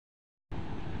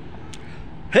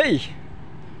Hey,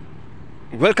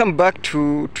 welcome back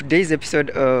to today's episode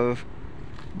of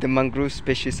the mangrove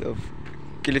species of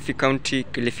Kilifi County,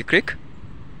 Kilifi Creek.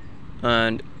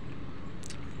 And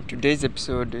today's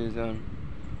episode is on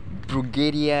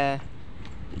Bruguiera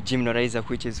gymnorrhiza,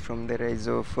 which is from the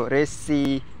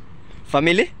Rhizophoraceae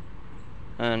family.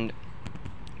 And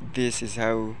this is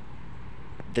how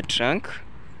the trunk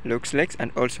looks like,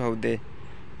 and also how the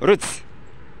roots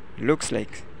looks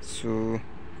like. So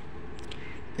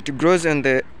it grows on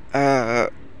the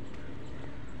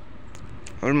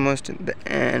almost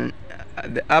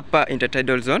the upper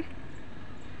intertidal zone,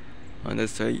 and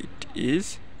that's how it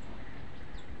is.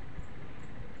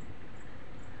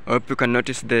 I hope you can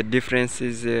notice the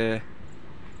differences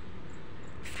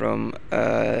from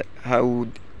how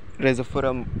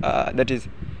Rhizophorum, that is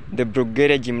the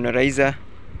Bruguiera gymnorrhiza,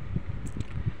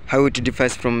 how it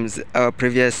differs from our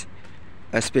previous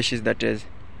species, that is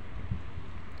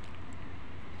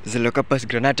Xylocarpus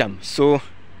granatum. So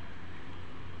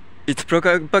its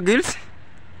propagules,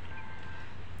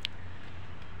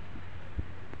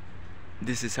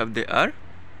 this is how they are.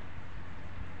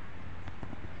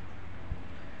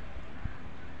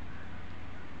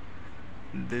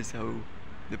 This is how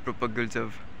the propagules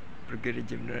of Bruguiera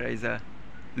gymnorrhiza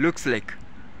looks like.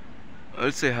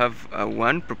 Also I have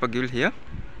one propagule here,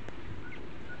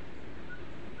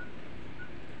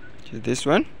 which is this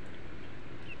one.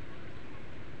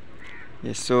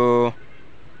 Yes, so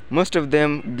most of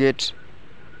them get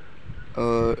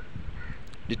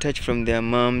detached from their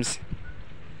moms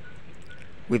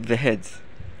with the heads.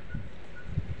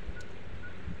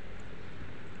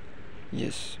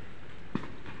 Yes.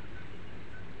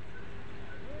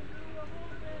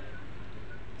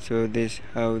 So this is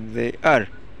how they are.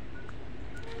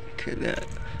 Okay,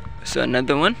 so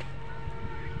another one.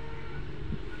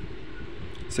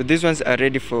 So these ones are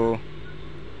ready for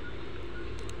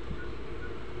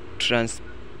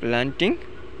transplanting,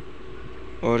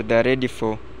 or they're ready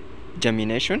for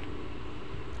germination.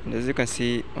 And as you can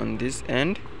see on this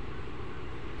end,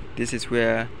 this is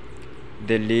where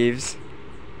the leaves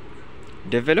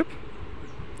develop,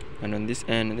 and on this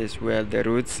end is where the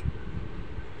roots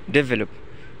develop.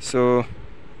 So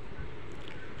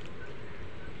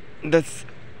that's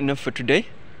enough for today.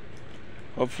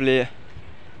 Hopefully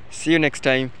see you next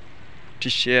time to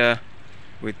share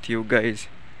with you guys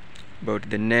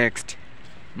about the next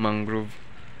mangrove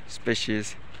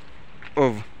species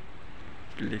of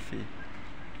Kilifi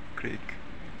Creek,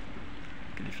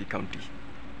 Kilifi County.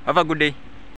 Have a good day.